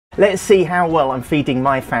Let's see how well I'm feeding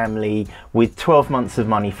my family with 12 months of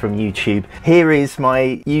money from YouTube. Here is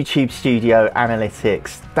my YouTube Studio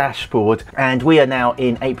Analytics dashboard, and we are now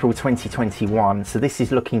in April 2021. So this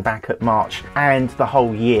is looking back at March and the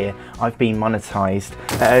whole year I've been monetized.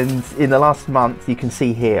 And in the last month, you can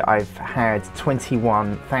see here, I've had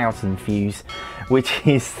 21,000 views, which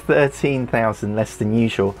is 13,000 less than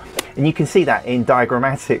usual. And you can see that in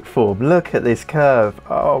diagrammatic form. Look at this curve.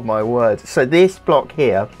 Oh my word. So this block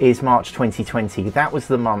here is March 2020. That was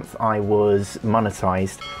the month I was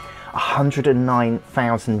monetized.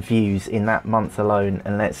 109,000 views in that month alone.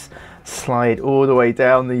 And let's slide all the way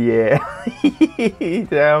down the year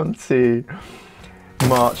down to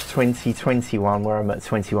March 2021, where I'm at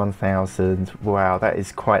 21,000. Wow, that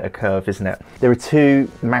is quite a curve, isn't it? There are two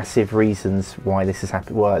massive reasons why this has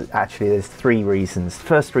happened. Well, actually, there's three reasons.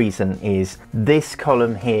 First reason is this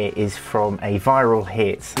column here is from a viral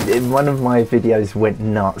hit. One of my videos went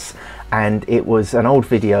nuts, and it was an old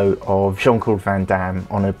video of Jean-Claude Van Damme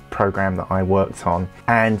on a program that I worked on.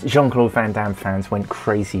 And Jean-Claude Van Damme fans went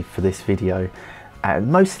crazy for this video.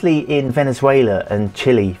 Mostly in Venezuela and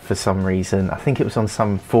Chile for some reason. I think it was on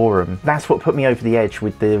some forum. That's what put me over the edge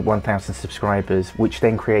with the 1,000 subscribers, which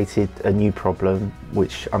then created a new problem,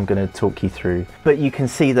 which I'm going to talk you through. But you can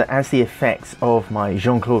see that as the effects of my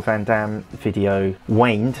Jean-Claude Van Damme video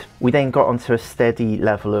waned, we then got onto a steady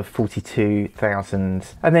level of 42,000.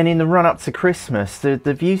 And then in the run up to Christmas, the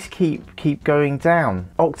views keep going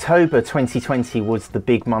down. October 2020 was the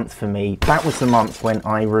big month for me. That was the month when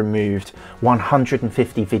I removed 150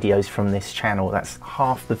 videos from this channel. That's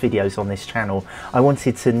half the videos on this channel. I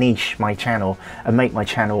wanted to niche my channel and make my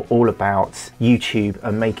channel all about YouTube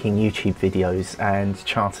and making YouTube videos and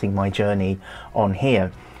charting my journey on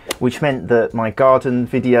here, which meant that my garden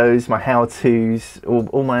videos, my how-tos,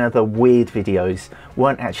 all my other weird videos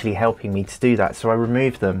weren't actually helping me to do that, so I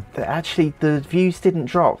removed them. But actually the views didn't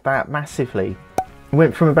drop that massively. It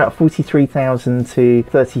went from about 43,000 to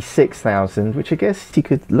 36,000, which I guess you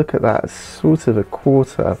could look at that as sort of a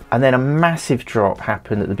quarter. And then a massive drop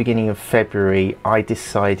happened at the beginning of February. I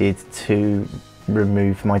decided to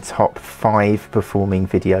remove my top 5 performing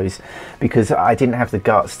videos because I didn't have the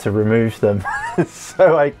guts to remove them.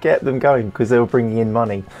 So I kept them going because they were bringing in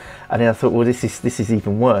money. And then I thought, well, this is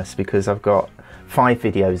even worse because I've got 5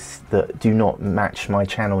 videos that do not match my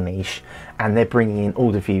channel niche and they're bringing in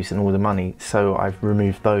all the views and all the money, so I've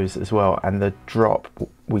removed those as well. And the drop,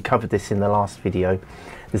 we covered this in the last video,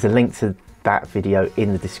 there's a link to that video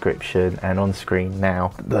in the description and on screen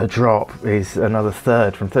now. The drop is another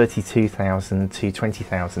third, from 32,000 to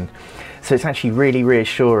 20,000. So it's actually really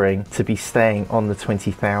reassuring to be staying on the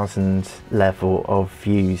 20,000 level of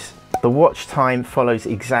views. The watch time follows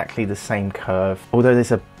exactly the same curve, although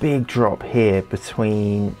there's a big drop here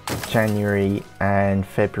between January and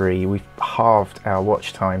February. We've halved our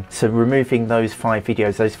watch time. So removing those 5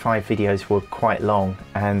 videos were quite long,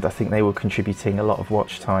 and I think they were contributing a lot of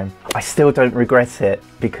watch time. I still don't regret it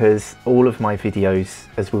because all of my videos,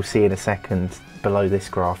 as we'll see in a second, below this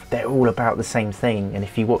graph, they're all about the same thing, and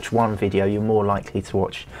if you watch one video you're more likely to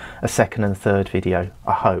watch a second and third video.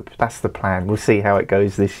 I hope that's the plan. We'll see how it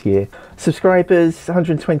goes this year. Subscribers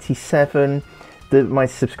 127. My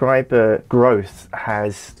subscriber growth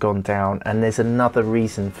has gone down, and there's another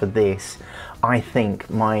reason for this. I think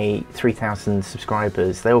my 3,000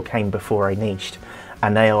 subscribers, they all came before I niched,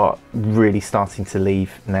 and they are really starting to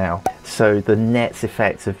leave now. So the net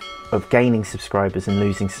effect of gaining subscribers and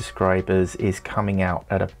losing subscribers is coming out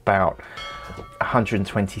at about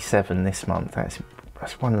 127 this month.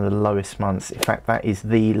 That's one of the lowest months. In fact, that is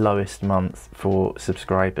the lowest month for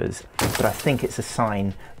subscribers. But I think it's a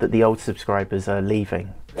sign that the old subscribers are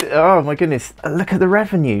leaving. Oh my goodness, look at the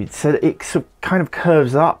revenue. So it sort of kind of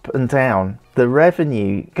curves up and down. The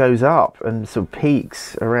revenue goes up and sort of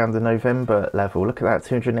peaks around the November level. Look at that,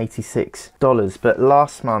 $286. But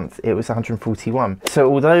last month it was 141.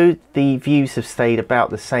 So although the views have stayed about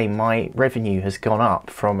the same, my revenue has gone up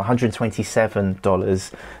from $127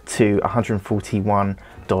 to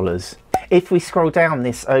 $141. If we scroll down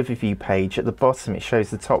this overview page at the bottom, it shows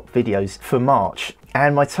the top videos for March.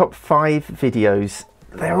 And my top 5 videos,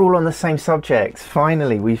 they're all on the same subject.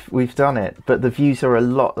 Finally, we've done it, but the views are a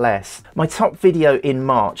lot less. My top video in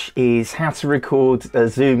March is how to record a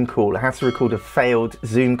Zoom call, how to record a failed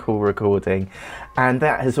Zoom call recording, and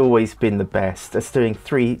that has always been the best. That's doing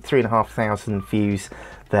 3,500 views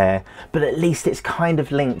there, but at least it's kind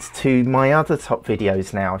of linked to my other top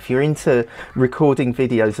videos now. If you're into recording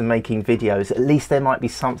videos and making videos, at least there might be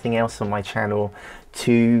something else on my channel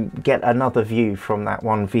to get another view from that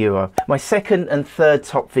one viewer. My second and third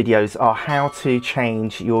top videos are how to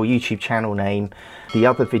change your YouTube channel name. The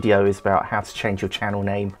other video is about how to change your channel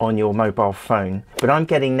name on your mobile phone. But I'm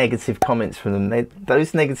getting negative comments from them.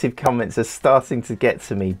 Those negative comments are starting to get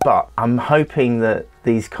to me, but I'm hoping that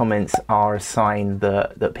these comments are a sign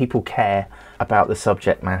that people care about the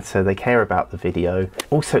subject matter, they care about the video.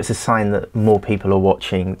 Also, it's a sign that more people are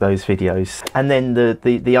watching those videos. And then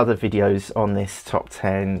the other videos on this top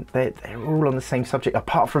 10, they're all on the same subject,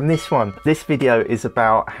 apart from this one. This video is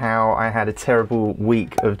about how I had a terrible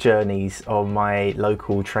week of journeys on my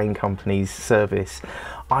local train company's service.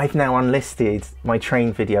 I've now unlisted my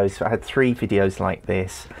train videos, so I had 3 videos like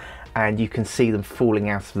this, and you can see them falling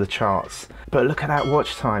out of the charts. But look at that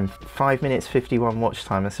watch time, 5 minutes 51 watch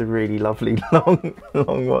time. That's a really lovely long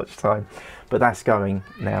watch time. But that's going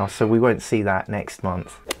now, so we won't see that next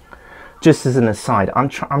month. Just as an aside, I'm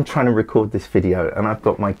trying to record this video and I've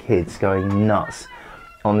got my kids going nuts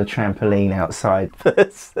on the trampoline outside.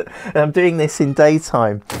 I'm doing this in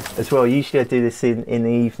daytime as well. Usually I do this in the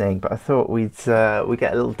evening, but I thought we'd get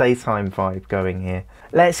a little daytime vibe going here.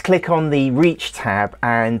 Let's click on the reach tab,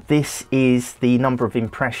 and this is the number of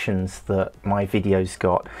impressions that my videos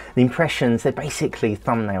got. The impressions, they're basically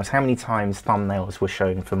thumbnails, how many times thumbnails were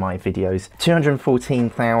shown for my videos.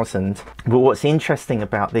 214,000. But what's interesting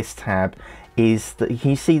about this tab is that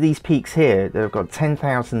you see these peaks here. I've got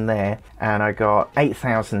 10,000 there and I got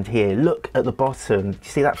 8,000 here. Look at the bottom, you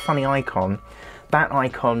see that funny icon? That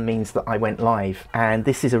icon means that I went live, and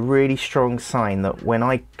this is a really strong sign that when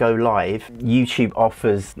I go live, YouTube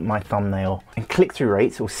offers my thumbnail. And click-through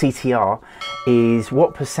rates, or CTR, is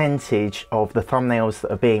what percentage of the thumbnails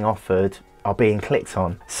that are being offered are being clicked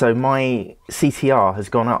on. So my CTR has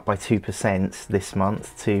gone up by 2% this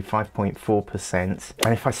month to 5.4%.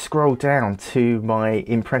 And if I scroll down to my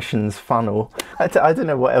impressions funnel, I don't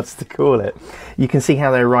know what else to call it, you can see how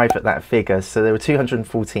they arrive at that figure. So there were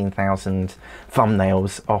 214,000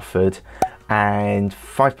 thumbnails offered, and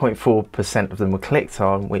 5.4% of them were clicked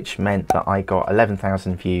on, which meant that I got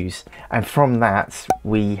 11,000 views. And from that,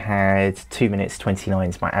 we had 2 minutes 29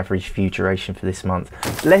 is my average view duration for this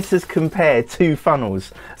month. Let us compare 2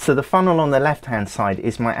 funnels. So the funnel on the left-hand side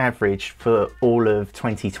is my average for all of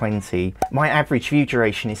 2020. My average view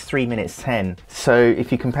duration is 3 minutes 10. So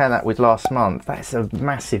if you compare that with last month, that's a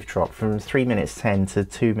massive drop from 3 minutes 10 to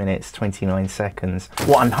 2 minutes 29 seconds.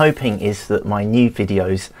 What I'm hoping is that my new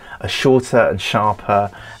videos are shorter and sharper,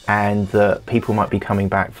 and that people might be coming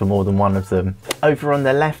back for more than one of them. Over on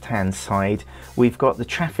the left hand side, we've got the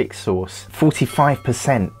traffic source.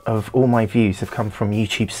 45% of all my views have come from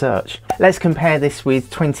YouTube search. Let's compare this with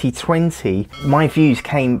 2020. My views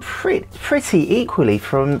came pretty equally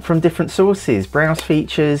from different sources. Browse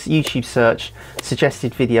features, YouTube search,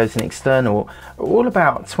 suggested videos and external, all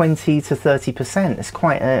about 20 to 30%. It's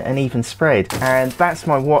quite an even spread. And that's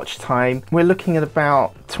my watch time. We're looking at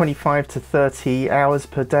about 25 to 30 hours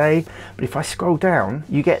per day. But if I scroll down,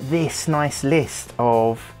 you get this nice list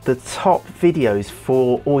of the top videos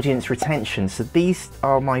for audience retention. So these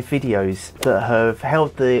are my videos that have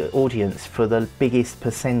held the audience for the biggest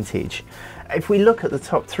percentage. If we look at the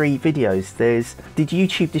top 3 videos, there's did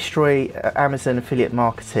YouTube destroy Amazon affiliate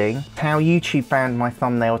marketing, how YouTube banned my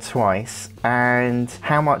thumbnail twice, and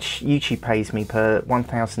how much YouTube pays me per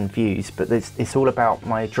 1,000 views. But it's all about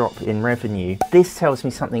my drop in revenue. This tells me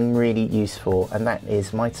something really useful, and that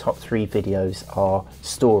is my top 3 videos are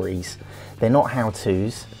stories. They're not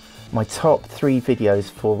how-tos. My top 3 videos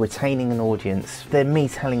for retaining an audience, they're me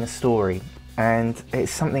telling a story. And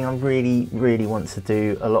it's something I really want to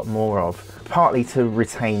do a lot more of. Partly to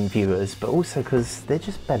retain viewers, but also because they're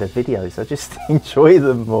just better videos. I just enjoy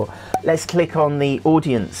them more. Let's click on the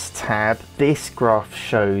audience tab. This graph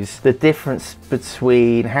shows the difference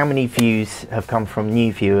between how many views have come from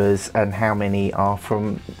new viewers and how many are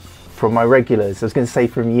from my regulars. I was going to say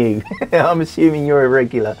from you. I'm assuming you're a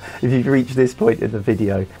regular if you've reached this point in the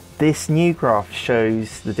video. This new graph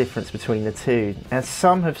shows the difference between the two, and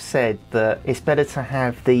some have said that it's better to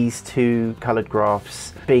have these 2 coloured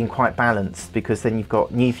graphs being quite balanced, because then you've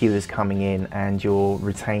got new viewers coming in and you're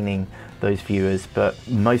retaining those viewers. But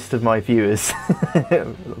most of my viewers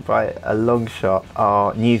by a long shot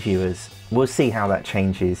are new viewers. We'll see how that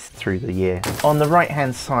changes through the year. On the right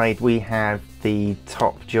hand side, we have the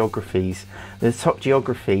top geographies. The top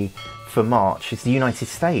geography for March is the United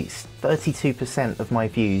States. 32% of my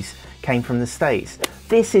views came from the States.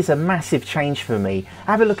 This is a massive change for me.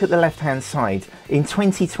 Have a look at the left hand side. In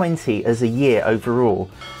 2020 as a year overall,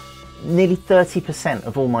 nearly 30%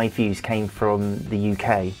 of all my views came from the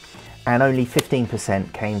UK. and only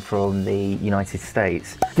 15% came from the United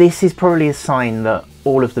States. This is probably a sign that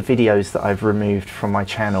all of the videos that I've removed from my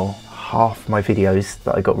channel, half my videos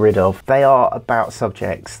that I got rid of, they are about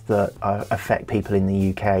subjects that affect people in the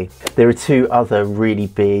UK. There are two other really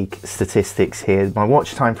big statistics here. My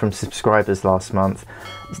watch time from subscribers last month,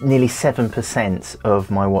 nearly 7% of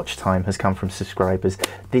my watch time has come from subscribers.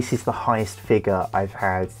 This is the highest figure I've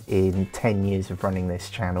had in 10 years of running this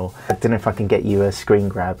channel. I don't know if I can get you a screen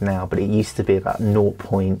grab now, but it used to be about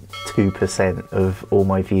 0.2% of all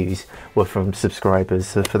my views were from subscribers.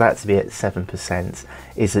 So for that to be at 7%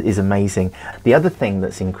 is amazing. The other thing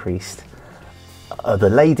that's increased are the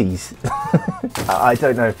ladies. I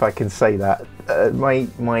don't know if I can say that. My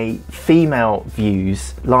female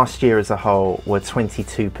views last year as a whole were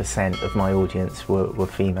 22% of my audience were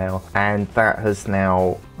female, and that has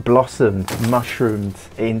now blossomed, mushroomed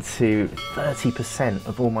into 30%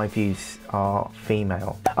 of all my views are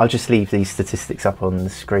female. I'll just leave these statistics up on the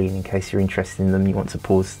screen in case you're interested in them, you want to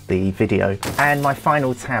pause the video. And my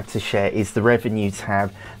final tab to share is the revenue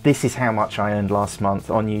tab. This is how much I earned last month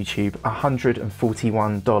on YouTube,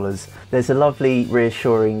 $141. There's a lovely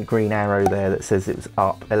reassuring green arrow there that says it was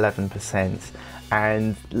up 11%.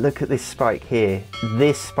 And look at this spike here.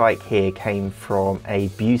 This spike here came from a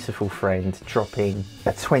beautiful friend dropping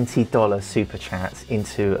a $20 super chat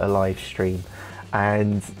into a live stream.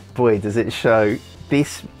 And boy, does it show.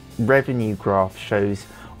 This revenue graph shows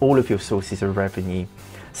all of your sources of revenue.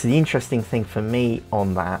 So the interesting thing for me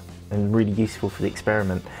on that, and really useful for the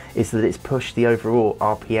experiment, is that it's pushed the overall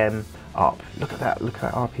RPM up. Look at that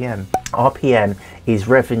RPM. RPM is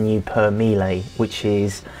revenue per melee, which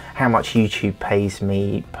is how much YouTube pays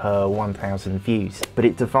me per 1,000 views. But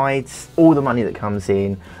it divides all the money that comes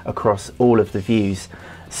in across all of the views.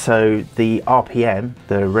 So the RPM,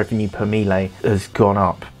 the revenue per melee, has gone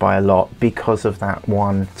up by a lot because of that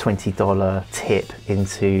one $20 tip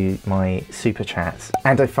into my super chats.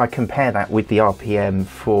 And if I compare that with the RPM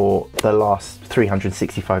for the last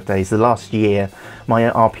 365 days, the last year,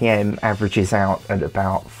 my RPM averages out at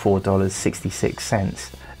about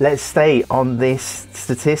 $4.66. Let's stay on this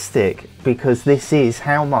statistic because this is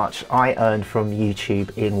how much I earned from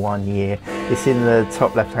YouTube in 1 year. It's in the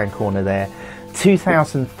top left-hand corner there.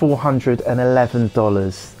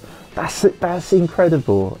 $2,411. That's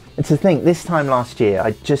incredible. And to think, this time last year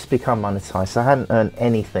I'd just become monetized, so I hadn't earned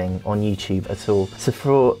anything on YouTube at all. So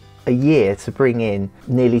for a year to bring in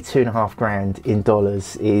nearly 2.5 grand in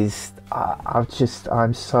dollars is,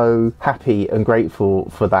 I'm so happy and grateful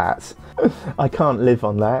for that. I can't live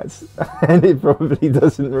on that, and it probably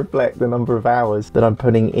doesn't reflect the number of hours that I'm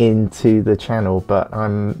putting into the channel, but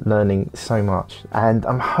I'm learning so much, and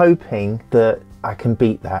I'm hoping that I can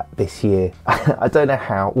beat that this year. I don't know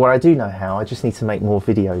how. Well, I do know how. I just need to make more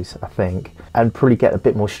videos, I think, and probably get a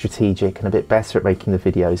bit more strategic and a bit better at making the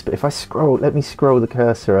videos. But if I scroll, let me scroll the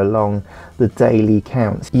cursor along the daily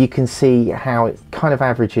counts, you can see how it kind of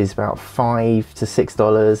averages about $5 to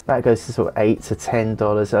 $6. That goes to sort of $8 to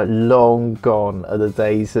 $10. Long gone are the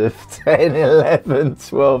days of $10, $11,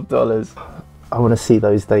 $12. I want to see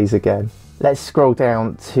those days again. Let's scroll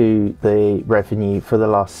down to the revenue for the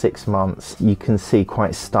last 6 months. You can see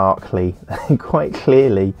quite starkly, quite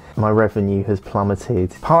clearly, my revenue has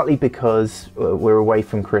plummeted. Partly because we're away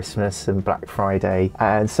from Christmas and Black Friday,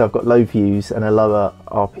 and so I've got low views and a lower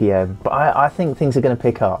RPM. But I think things are going to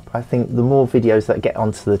pick up. I think the more videos that get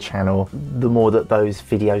onto the channel, the more that those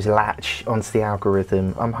videos latch onto the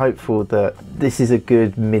algorithm. I'm hopeful that this is a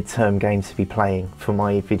good midterm game to be playing for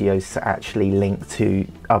my videos to actually link to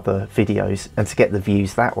other videos and to get the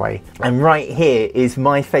views that way. And right here is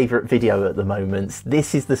my favorite video at the moment.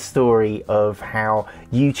 This is the story of how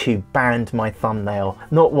YouTube banned my thumbnail,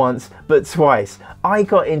 not once but twice. I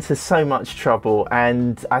got into so much trouble,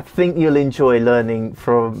 and I think you'll enjoy learning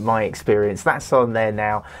from my experience. That's on there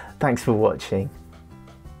now. Thanks for watching.